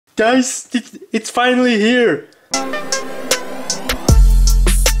Guys, it's finally here!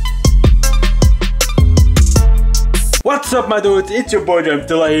 What's up my dude, it's your boy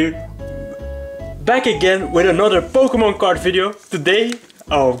Jamtilla here. Back again with another Pokemon card video. Today,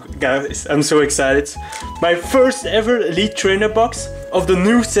 oh guys, I'm so excited. My first ever Elite Trainer box of the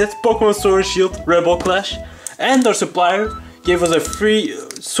new set Pokemon Sword&Shield Rebel Clash. And our supplier gave us a free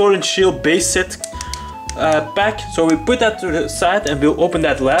Sword&Shield base set pack. So we put that to the side and we'll open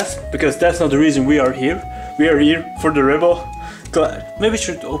that last. Because that's not the reason we are here. We are here for the Rebel Clash. Maybe we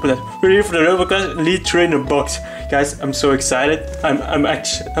should open that. We're here for the Rebel Clash Elite Trainer box. Guys, I'm so excited. I'm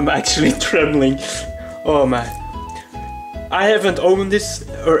actually trembling. Oh man. I haven't opened this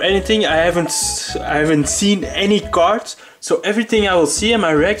or anything. I haven't seen any cards. So everything I will see and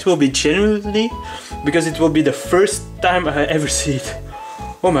my react will be genuinely, because it will be the first time I ever see it.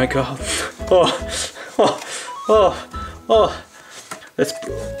 Oh my god. Oh. Oh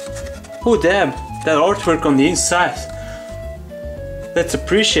damn. That artwork on the inside. Let's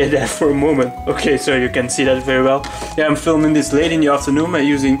appreciate that for a moment. Okay, so you can see that very well. Yeah, I'm filming this late in the afternoon. I'm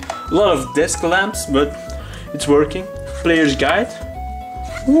using a lot of desk lamps, but it's working. Player's guide.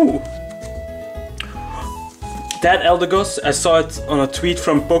 Ooh. That Eldegoss, I saw it on a tweet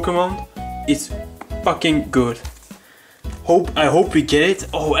from Pokémon. It's fucking good. I hope we get it.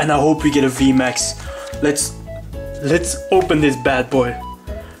 Oh, and I hope we get a VMAX. Let's open this bad boy.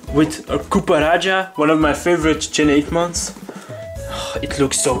 With a Kuparaja, one of my favorite Gen 8 mons. It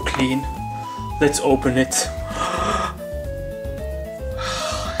looks so clean. Let's open it.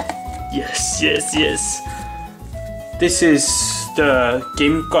 Yes. This is the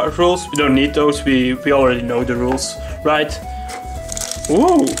game card rules. We don't need those. We already know the rules, right?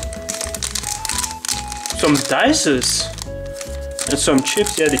 Ooh, some dices and some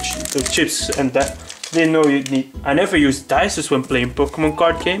chips. Yeah, the chips and that. Didn't know you need. I never use dices when playing Pokemon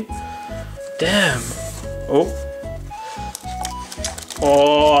card game. Damn.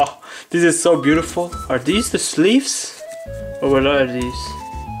 Oh, this is so beautiful. Are these the sleeves? Or what are these?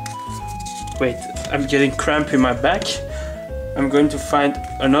 Wait, I'm getting cramp in my back. I'm going to find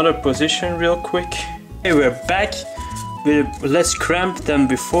another position real quick. Okay, we're back with less cramp than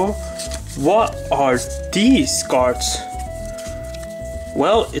before. What are these cards?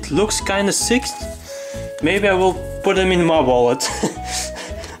 Well, it looks kinda sick. Maybe I will put them in my wallet.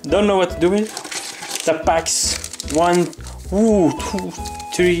 Don't know what to do with. The packs. 1, 2,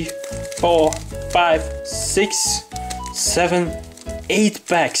 3, 4, 5, 6, 7, 8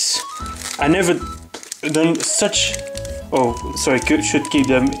 packs. I never done such. Oh, sorry, should keep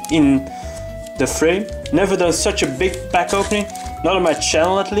them in the frame. Never done such a big pack opening, not on my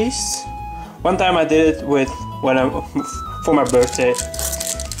channel at least. One time I did it for my birthday.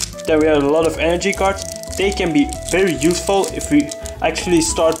 Then we had a lot of energy cards. They can be very useful if we actually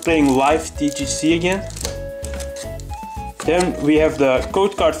start playing live TGC again. Then we have the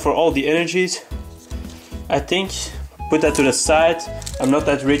code card for all the energies. I think, put that to the side. I'm not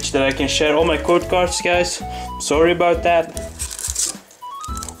that rich that I can share all my code cards, guys. Sorry about that.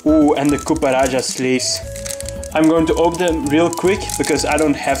 Ooh, and the Kuparaja sleeves. I'm going to open them real quick because I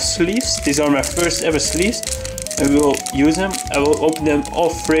don't have sleeves. These are my first ever sleeves. And we will use them. I will open them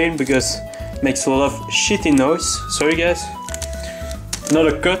off frame because it makes a lot of shitty noise. Sorry guys.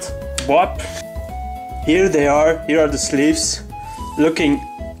 Another cut. Wop. Here they are. Here are the sleeves. Looking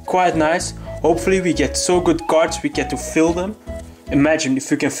quite nice. Hopefully we get so good cards we get to fill them. Imagine if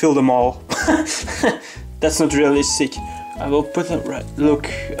you can fill them all. That's not realistic. I will put them right. Look,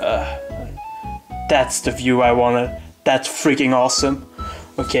 that's the view I wanted. That's freaking awesome.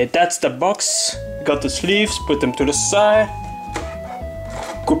 Okay, that's the box. Got the sleeves, put them to the side.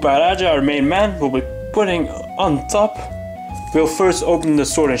 Kuparaja, our main man, will be putting on top. We'll first open the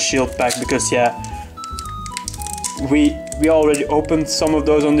Sword&Shield pack because yeah, we already opened some of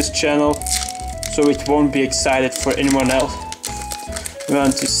those on this channel, so it won't be excited for anyone else. We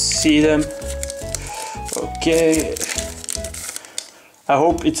want to see them. Okay. I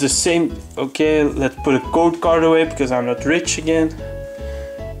hope it's the same. Okay, let's put a code card away because I'm not rich again.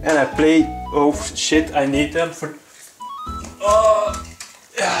 And I play. Oh shit, I need them for. Oh,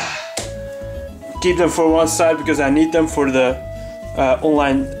 yeah. Keep them for one side because I need them for the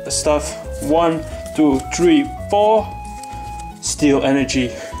online stuff. 1, 2, 3, 4. Steel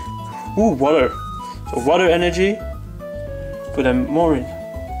energy. Ooh, water. So water energy. Put them more in.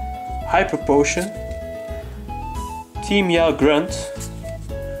 Hyper potion. Team Yell Grunt.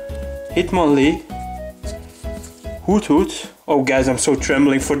 Hitmonlee. Hoot Hoot. Oh guys, I'm so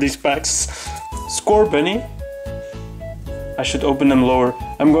trembling for these packs. Scorbunny. I should open them lower.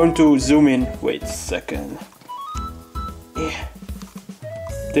 I'm going to zoom in. Wait a second. Yeah.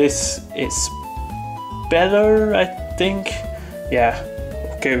 This is better, I think. Yeah.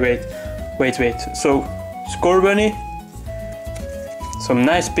 Okay, wait. So, Scorbunny, some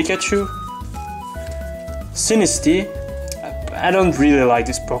nice Pikachu, Sinistea. I don't really like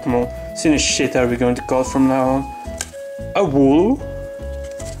this Pokemon. Shit are we going to call it from now on? A Wooloo,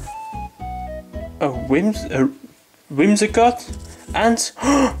 a Whimsicott, and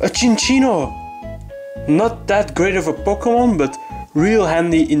a Chinchino. Not that great of a Pokemon, but real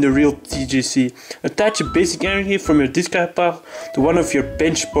handy in the real TGC. Attach a basic energy from your discard pile to one of your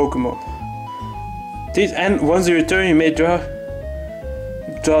bench Pokemon. And once you return, you may draw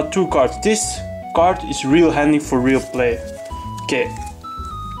 2 cards. This card is real handy for real play. Okay.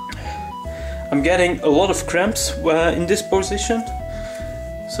 I'm getting a lot of cramps in this position,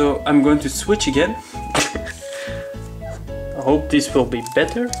 so I'm going to switch again. I hope this will be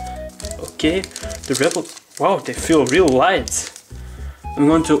better. Okay, the rebels, wow, they feel real light. I'm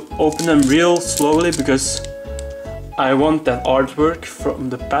going to open them real slowly because I want that artwork from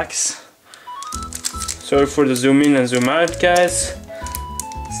the packs. Sorry for the zoom in and zoom out, guys.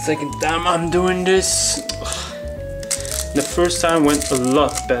 Second time I'm doing this. The first time went a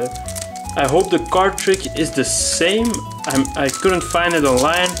lot better. I hope the card trick is the same. I couldn't find it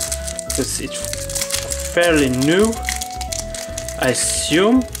online because it's fairly new. I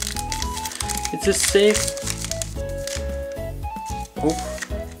assume it's a safe. Oh,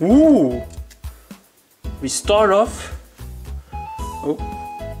 ooh! We start off.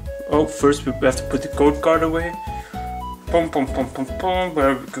 Oh, first we have to put the code card away. Where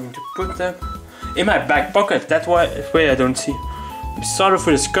are we going to put them? In my back pocket. That way I don't see. We start off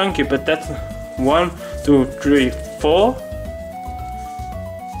with a Skunky, but that 1, 2, 3, 4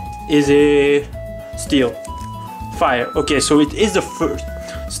 is a Steel. Fire. Okay, so it is the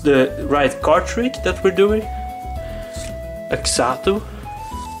right card trick that we're doing. Exatu.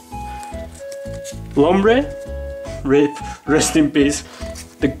 Lombre. Rest in peace.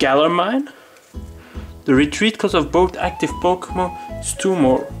 The Galarmine. The retreat cost of both active Pokemon is 2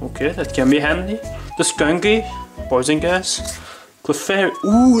 more. Okay, that can be handy. The Skunky. Poison Gas. Clefairy.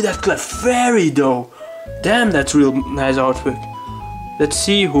 Ooh, that Clefairy though. Damn, that's real nice artwork. Let's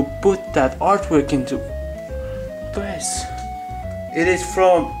see who put that artwork into place. It is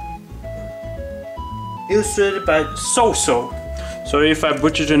from illustrated by So. Sorry if I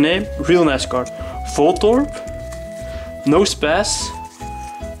butchered the name. Real nice card. Voltorb. No Spaz.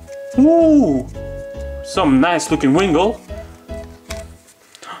 Ooh, some nice looking Wingull.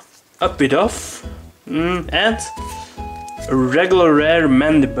 A Pidove. And a regular rare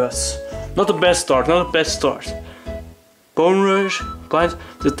Mandibuzz. Not the best start, Bone Rush. Applies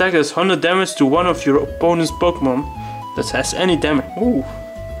the attack does 100 damage to one of your opponent's Pokemon that has any damage. Ooh.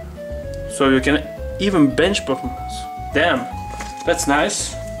 So you can even bench Pokemon. Damn, that's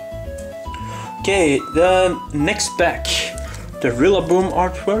nice. Okay, the next pack. The Rillaboom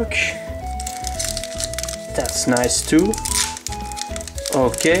artwork. That's nice too.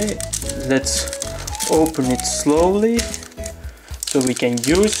 Okay, let's open it slowly so we can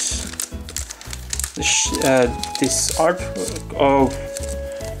use this artwork. Oh,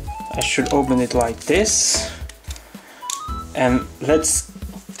 I should open it like this. And let's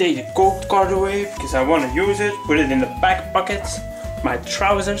take the code card away because I want to use it. Put it in the back pocket, my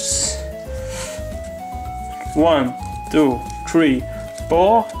trousers. 1, 2, 3,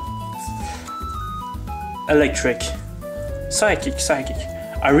 4. Electric. Psychic.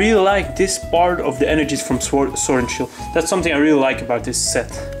 I really like this part of the energies from Sword&Shield. That's something I really like about this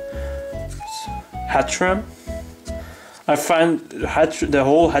set. Hatchram. I find the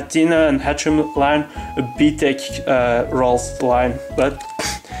whole Hatina and Hatchram line a B-Tech Rolf line, but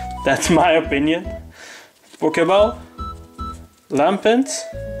that's my opinion. Pokeball. Lampent.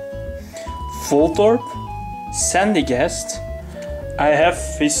 Voltorb. Sandygast. I have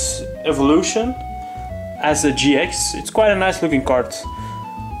his evolution as a GX. It's quite a nice looking card.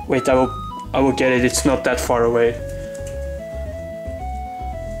 Wait, I will get it. It's not that far away.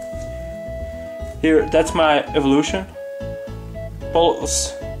 Here, that's my evolution.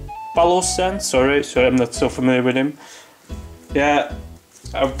 Palosan. Sorry, I'm not so familiar with him. Yeah,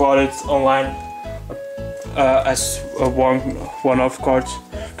 I bought it online as a one-off card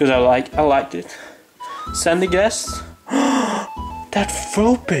because I liked it. Sandygast. That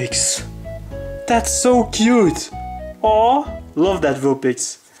Vulpix. That's so cute. Oh, love that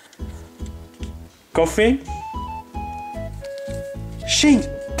Vulpix. Coffee. Shinx.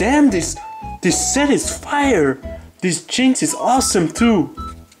 Damn, this set is fire. This Shinx is awesome too.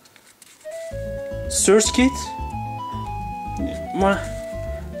 Surskit.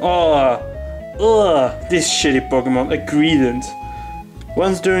 Oh, this shitty Pokemon. A Greedent.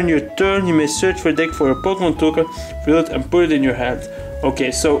 Once during your turn, you may search for a deck for a Pokemon token, fill it and put it in your hand.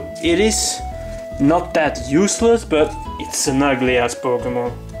 Okay, so it is not that useless, but it's an ugly ass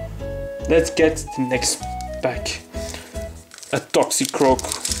Pokemon. Let's get the next pack. A Toxicroak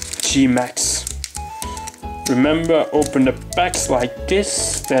G-Max. Remember, open the packs like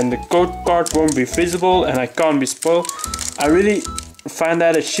this, then the code card won't be visible and I can't be spoiled. I really find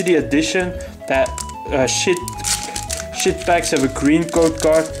that a shitty addition that shit packs have a green code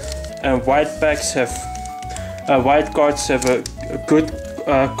card and white packs have white cards have a good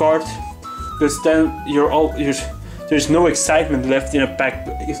card, because then there's no excitement left in a pack,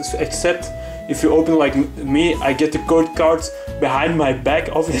 except if you open like me, I get the code cards behind my back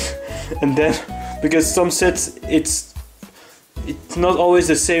of it, and then because some sets it's not always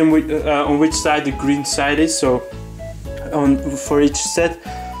the same on which side the green side is, so for each set,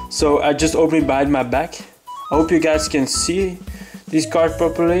 so I just open it behind my back. I hope you guys can see this card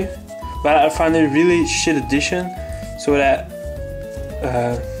properly, but I find it really shit addition, so that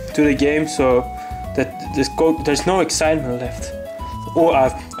to the game, so that there's no excitement left. Oh, I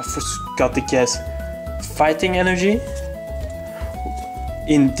forgot to guess. Fighting energy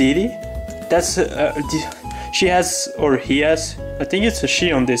in Diddy. That's she has, or he has, I think it's a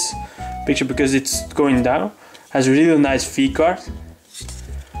she on this picture because it's going down. Has a really nice V card.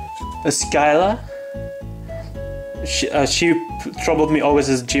 A Skyla. She troubled me always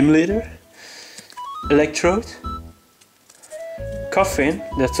as gym leader. Electrode. Coffin,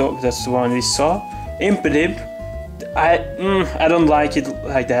 that's the one we saw. Impidimp. I don't like it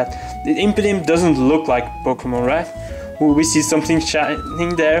like that. The Impidimp doesn't look like Pokemon, right? We see something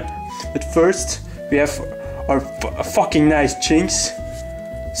shining there. But first, we have our fucking nice Jinx.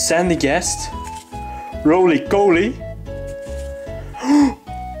 Sandy Guest. Roly Coly.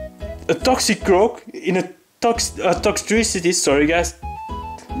 A Toxicroak in a Toxtricity. Sorry guys.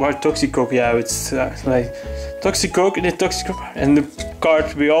 Why Toxicroak? Yeah, it's like Toxicroak in a Toxicroak. And the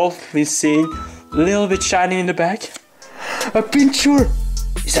card we all been seeing. A little bit shiny in the back. A Pinsure!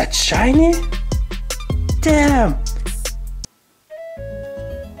 Is that shiny? Damn!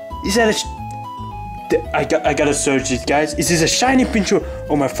 Is that a... I gotta search it, guys. Is this a shiny Pinsure?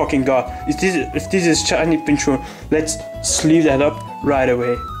 Oh my fucking god. If this is shiny Pinsure, let's sleeve that up right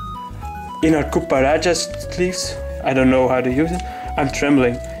away. In our Kuparaja sleeves. I don't know how to use it. I'm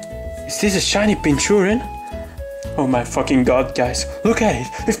trembling. Is this a shiny Pinsure? Oh my fucking god, guys. Look at it.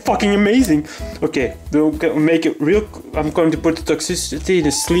 It's fucking amazing. Okay, we'll make it real... I'm going to put the Toxicity in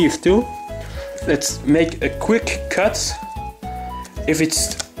the sleeve too. Let's make a quick cut. If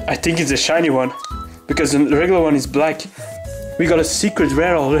it's... I think it's a shiny one. Because the regular one is black. We got a secret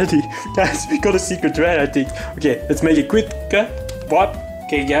rare already. Guys, we got a secret rare, I think. Okay, let's make a quick cut. What?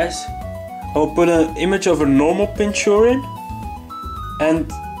 Okay, guys. I'll put an image of a normal Pinsure and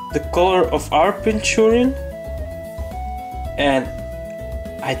the color of our Pinsure. And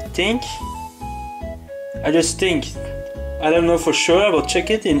I just think, I don't know for sure, I will check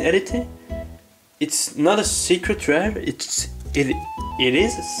it in editing. It's not a secret rare, it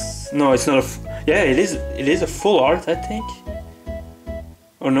is, no, it's not yeah, it is a full art, I think.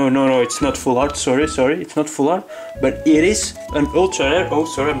 Oh no, it's not full art, sorry, it's not full art, but it is an ultra rare. Oh,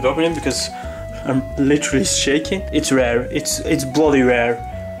 sorry, I'm dropping it because I'm literally shaking. It's rare, it's bloody rare.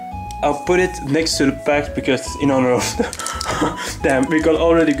 I'll put it next to the pack because in honor of the damn, we got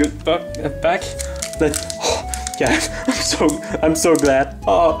already good pack. But yeah, I'm so glad.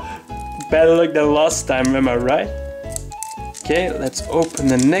 Oh, better luck than last time, am I right? Okay, let's open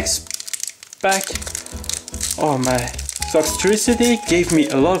the next pack. Oh my, Toxtricity gave me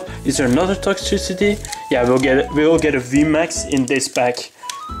a lot. Is there another Toxtricity? Yeah, we'll get a VMAX in this pack.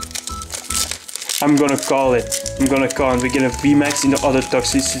 I'm gonna call it. We get a VMAX in the other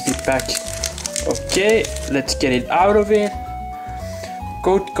Toxicity pack. Okay, let's get it out of it.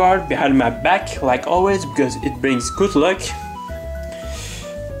 Code card behind my back, like always, because it brings good luck.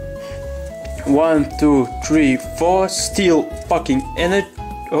 1, 2, 3, 4. Steel fucking energy.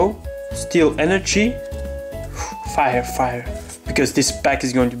 Oh, steel energy. Fire. Because this pack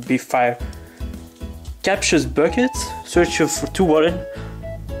is going to be fire. Captures bucket. Search for 2 water.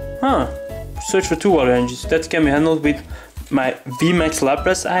 Huh. Search for 2 water energies. That can be handled with my VMAX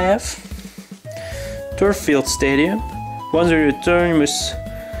Lapras I have. Turffield Stadium. Once you return,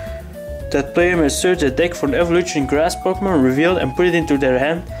 that player must search a deck for an evolution grass Pokemon, reveal it and put it into their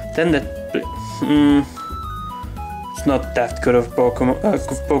hand. Then that... it's not that good of Pokemon.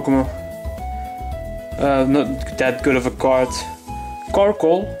 Not that good of a card.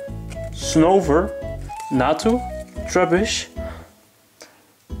 Carkol, Snover, Natu, Trubbish,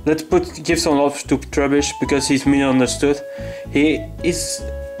 let's give some love to Trubbish because he's misunderstood. He is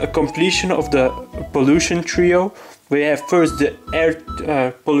a completion of the pollution trio. We have first the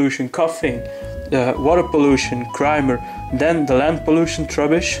air pollution, Coughing, the water pollution, Grimer, then the land pollution,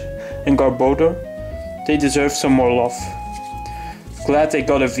 Trubbish and Garbodor. They deserve some more love. Glad they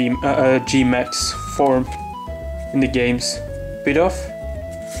got a G-Max form in the games. Bidoof,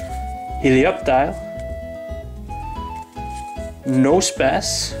 Helioptile,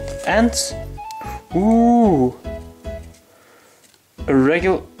 Nosepass, and ooh, a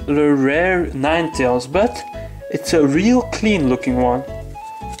regular rare Ninetales, but it's a real clean looking one.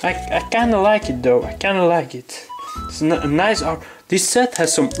 I kinda like it though, I kinda like it. It's a nice art. This set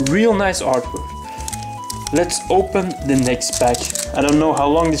has some real nice artwork. Let's open the next pack. I don't know how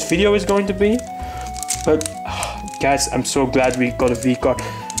long this video is going to be, but guys, I'm so glad we got a V card.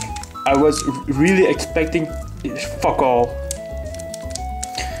 I was really expecting fuck all.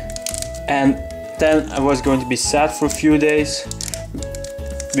 And then I was going to be sad for a few days.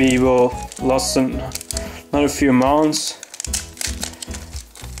 We will lose another few months.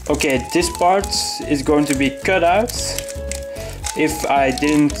 Okay, this part is going to be cut out if I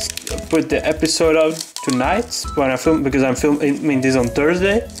didn't put the episode out tonight when I film, because I'm filming this on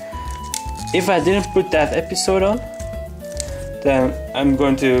Thursday. If I didn't put that episode on, then I'm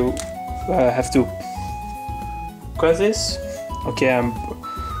going to have to cut this. Okay,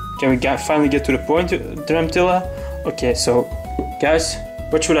 can we finally get to the point, Dramtilla? Okay, so guys,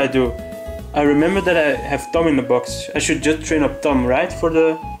 what should I do? I remember that I have Tom in the box. I should just train up Tom, right? For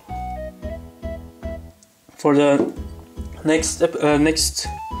the next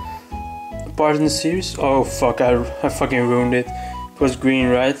part in the series. Oh fuck, I fucking ruined it. It was green,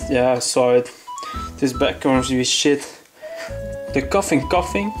 right? Yeah, I saw it. This background is shit. The coughing.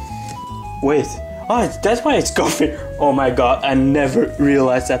 Wait. Oh, that's why it's coughing. Oh my god, I never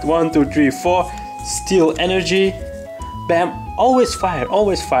realized that. 1, 2, 3, 4. Steal energy. Bam. Always fire.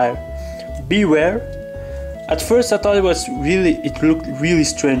 Beware. At first I thought it looked really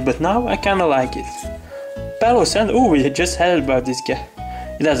strange, but now I kinda like it. Palosand. Oh, we just had it about this guy.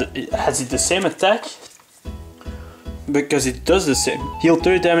 Has it the same attack? Because it does the same. Heal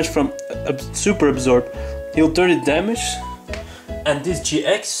 30 damage from Super Absorb. Heal 30 damage. And this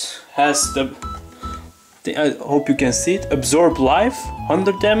GX has I hope you can see it. Absorb Life,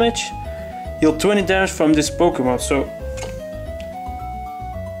 100 damage. Heal 20 damage from this Pokemon. So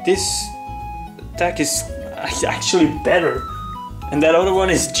this attack is actually better. And that other one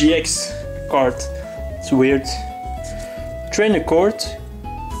is GX card. It's weird. Trainer Court.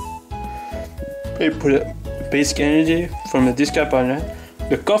 Put a basic energy from the discard partner.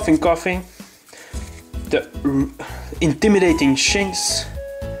 The coughing. The intimidating Shinx.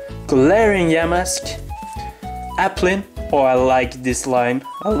 Glaring Yamask. Applin. Oh, I like this line.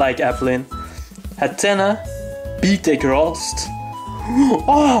 I like Applin. Hatena. B-Tech Rost.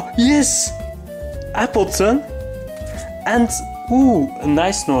 Oh, yes! Appleton. And, ooh, a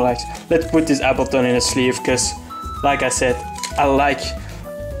nice Snorlax. Let's put this Appleton in a sleeve, because, like I said, I like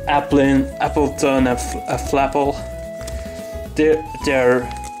Applin, Appleton, and Flapple. They're...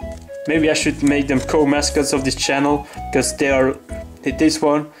 Maybe I should make them co-mascots of this channel, because they are... This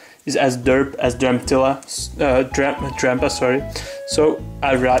one is as derp as Drampa, sorry. So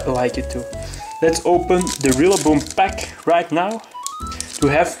I like it too. Let's open the Rillaboom pack right now. Do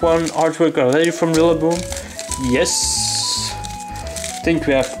we have one artwork already from Rillaboom? Yes. I think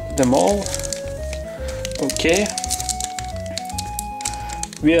we have them all. Okay.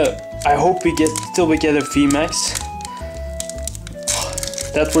 I hope we get a VMAX.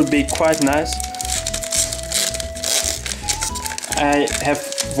 That would be quite nice. I have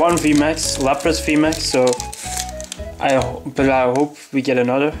one VMAX, Lapras VMAX, so I hope we get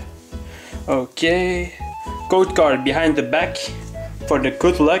another. Okay, code card behind the back for the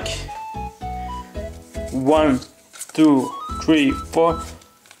good luck. 1, 2, 3, 4.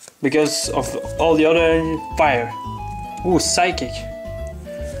 Because of all the other fire. Ooh, Psychic.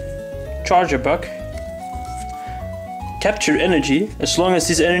 Charger Bug. Capture energy. As long as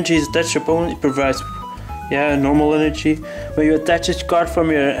this energy is attached to your opponent, it provides normal energy. When you attach this card from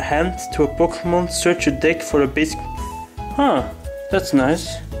your hand to a Pokemon, search your deck for a basic... Huh, that's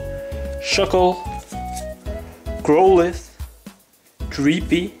nice. Shuckle, Growlithe,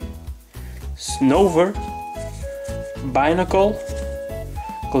 Dreepy, Snover, Binacle,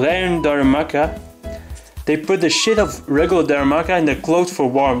 Galarian Darumaka. They put the shit of regular Darumaka in their clothes for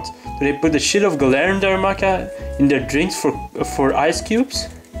warmth. Do they put the shit of Galarian Darumaka in their drinks for ice cubes?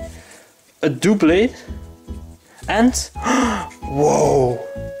 A Doublade. And, whoa,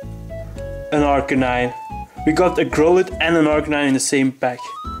 an Arcanine. We got a Growlithe and an Arcanine in the same pack.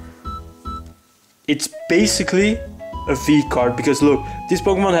 it's basically a V card, because look, this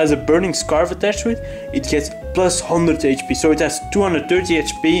Pokemon has a burning scarf attached to it. It gets plus 100 HP, so it has 230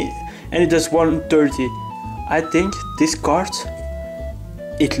 HP and it does 130. I think this card,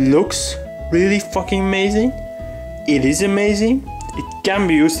 it looks really fucking amazing. It is amazing. It can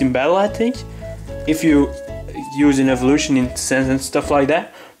be used in battle, I think, if you use an evolution in sense and stuff like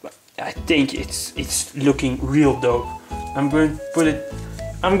that. But I think it's looking real dope. I'm going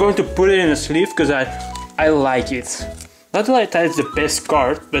to put it in a sleeve because I like it. Not like that it's the best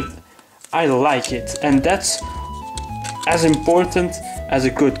card, but I like it, and that's as important as a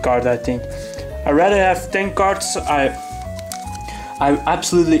good card, I think. I'd rather have 10 cards I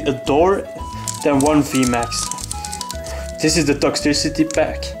absolutely adore than one VMAX. This is the Toxicity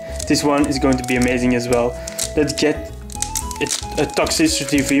pack. This one is going to be amazing as well. Let's get a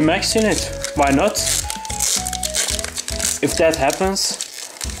Toxicity VMAX in it. Why not? If that happens,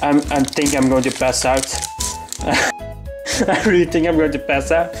 I think I'm going to pass out. I really think I'm going to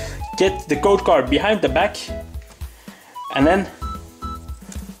pass out. Get the code card behind the back, and then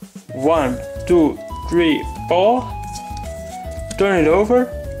 1, 2, 3, 4. Turn it over.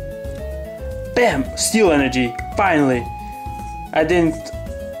 Bam! Steel energy. Finally.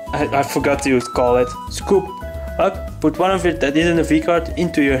 I forgot to call it. Scoop up. Put one of it that isn't a V card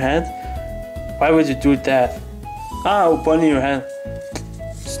into your hand. Why would you do that? One in your hand.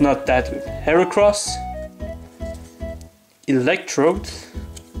 It's not that good. Heracross. Electrode.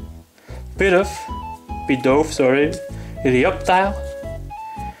 Bidoof, sorry. Reptile.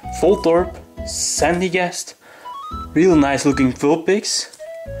 Voltorb. Sandygast. Real nice looking Vulpix.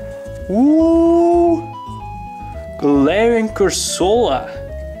 Ooh! Galarian Corsola.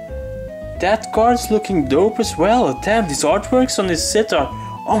 That card's looking dope as well. Damn, these artworks on this set are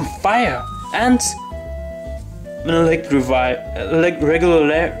on fire. And an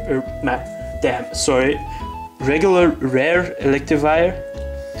regular rare Electivire.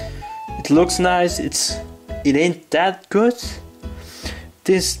 It looks nice. It ain't that good.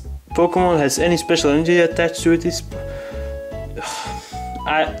 This Pokemon has any special energy attached to it.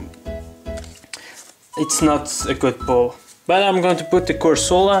 It's not a good pull. But I'm going to put the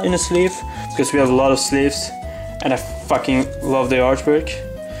Corsola in a sleeve, because we have a lot of sleeves and I fucking love the artwork.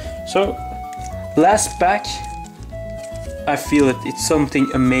 So, last pack. I feel it's something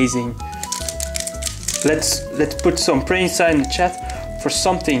amazing. Let's put some prayer inside in the chat for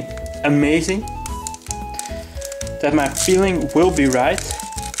something amazing that my feeling will be right.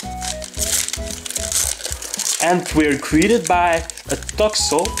 And we're greeted by a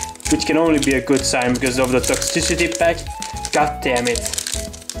Toxel, which can only be a good sign because of the Toxicity pack. God damn it.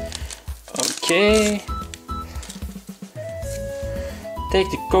 Okay. Take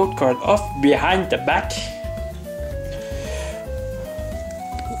the code card off behind the back.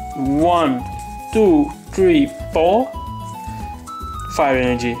 1, 2, 3, 4. Fire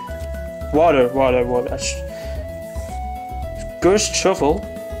energy. Water. Cursed Shovel.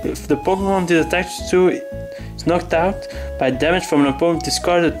 If the Pokemon is attached to it is knocked out by damage from an opponent,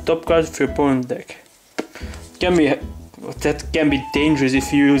 discard the top card of your opponent's deck. That can be dangerous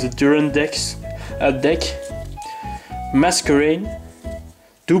if you use a Durant deck. Masquerain.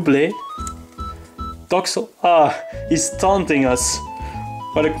 Doublade. Toxel. He's taunting us.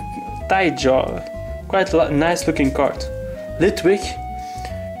 What a tight jaw. Quite a nice looking card. Litwick.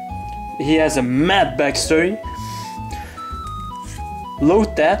 He has a mad backstory.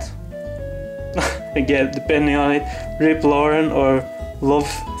 Load that. Again, depending on it. Rip Lauren or love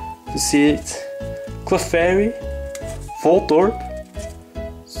to see it. Clefairy. Voltorb.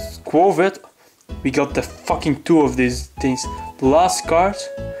 Squovet. We got the fucking 2 of these things. The last card.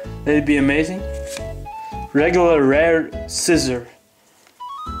 Let it be amazing. Regular rare Scissor.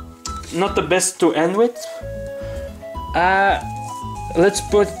 Not the best to end with. Let's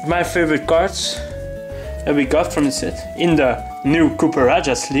put my favorite cards that we got from the set in the new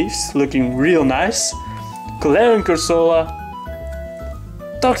Cooperajah sleeves, looking real nice. Galarian Corsola,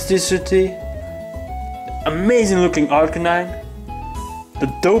 Toxicity, amazing looking Arcanine, the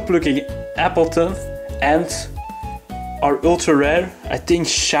dope looking Appleton, and our ultra rare, I think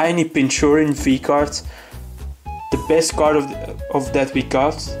shiny Pinchurin V card, the best card of that we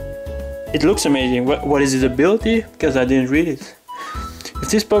got. It looks amazing. What is its ability? Because I didn't read it. If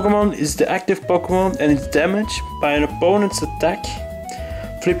this Pokemon is the active Pokemon and it's damaged by an opponent's attack,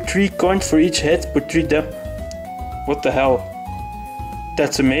 flip 3 coins for each hit, put 3 damage. What the hell?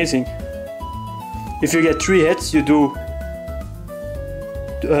 That's amazing. If you get 3 hits, you do.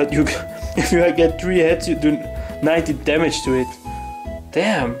 If you get 3 hits, you do 90 damage to it.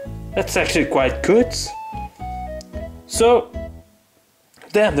 Damn, that's actually quite good. So,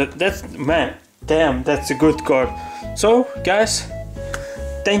 damn, that's Damn, that's a good card. So guys,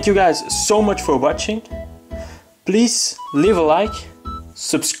 thank you guys so much for watching. Please leave a like,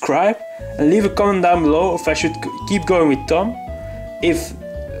 subscribe, and leave a comment down below if I should keep going with Tom. If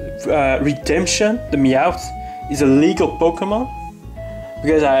Redemption, the Meowth, is a legal Pokemon.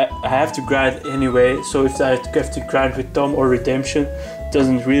 Because I have to grind anyway, so if I have to grind with Tom or Redemption,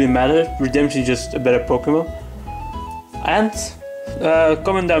 doesn't really matter. Redemption is just a better Pokemon. And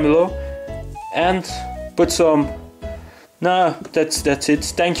comment down below and put some. No, that's it.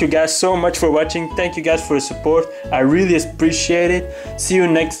 Thank you guys so much for watching. Thank you guys for the support. I really appreciate it. See you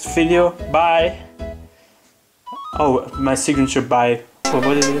next video. Bye. Oh, my signature bye.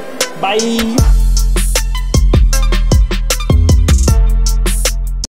 What is it? Bye.